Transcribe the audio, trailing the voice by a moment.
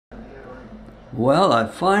Well, I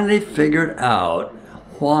finally figured out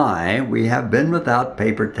why we have been without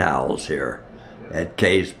paper towels here at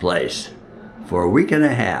Kay's place for a week and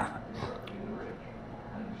a half.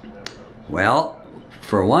 Well,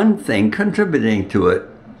 for one thing, contributing to it,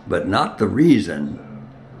 but not the reason,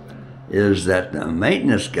 is that the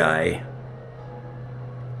maintenance guy,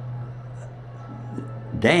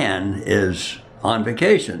 Dan, is on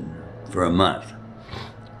vacation for a month.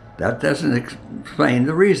 That doesn't explain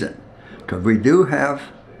the reason, because we do have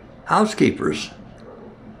housekeepers.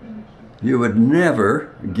 You would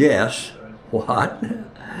never guess what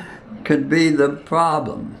could be the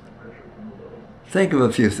problem. Think of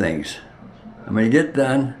a few things. I'm going to get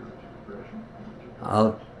done.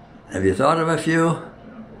 Have you thought of a few?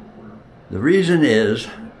 The reason is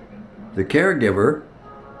the caregiver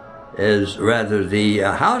the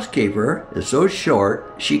housekeeper is so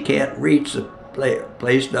short she can't reach the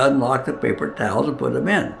place to unlock the paper towels and put them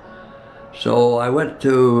in. So I went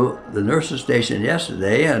to the nurse's station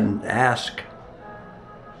yesterday and asked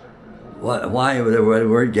why they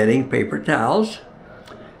were getting paper towels,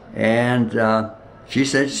 and she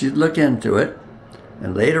said she'd look into it.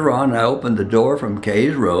 And later on, I opened the door from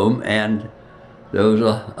Kay's room, and there was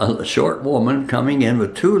a short woman coming in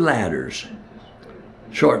with two ladders,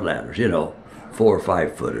 short ladders, 4 or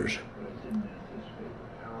 5 footers.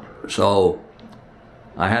 So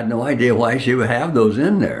I had no idea why she would have those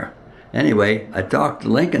in there. Anyway, I talked to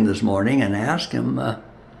Lincoln this morning and asked him,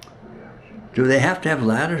 do they have to have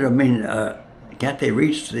ladders? I mean, can't they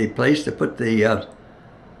reach the place to put the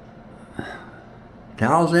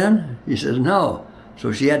towels in? He says no.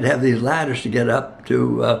 So she had to have these ladders to get up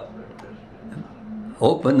to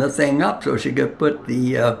open the thing up so she could put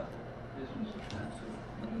the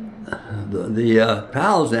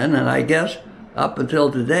towels in. And I guess up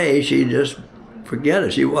until today, she just forget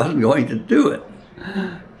it. She wasn't going to do it.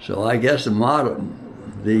 So I guess what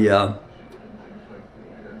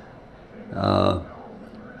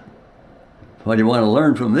you want to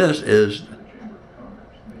learn from this is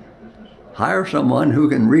hire someone who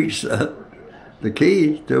can reach the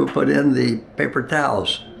key to put in the paper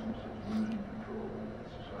towels.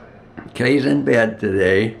 Kay's in bed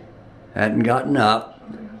today, hadn't gotten up,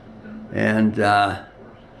 and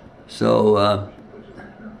so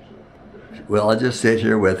I'll just sit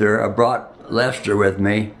here with her. I brought Lester with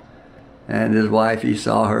me, and his wife, he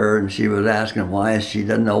saw her, and she was asking why she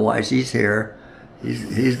doesn't know why she's here.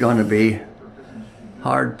 He's going to be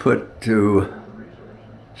hard put to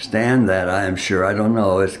stand that, I am sure. I don't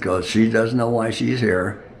know. It's because she doesn't know why she's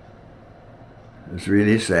here. It's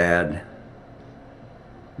really sad.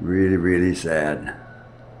 Really, really sad.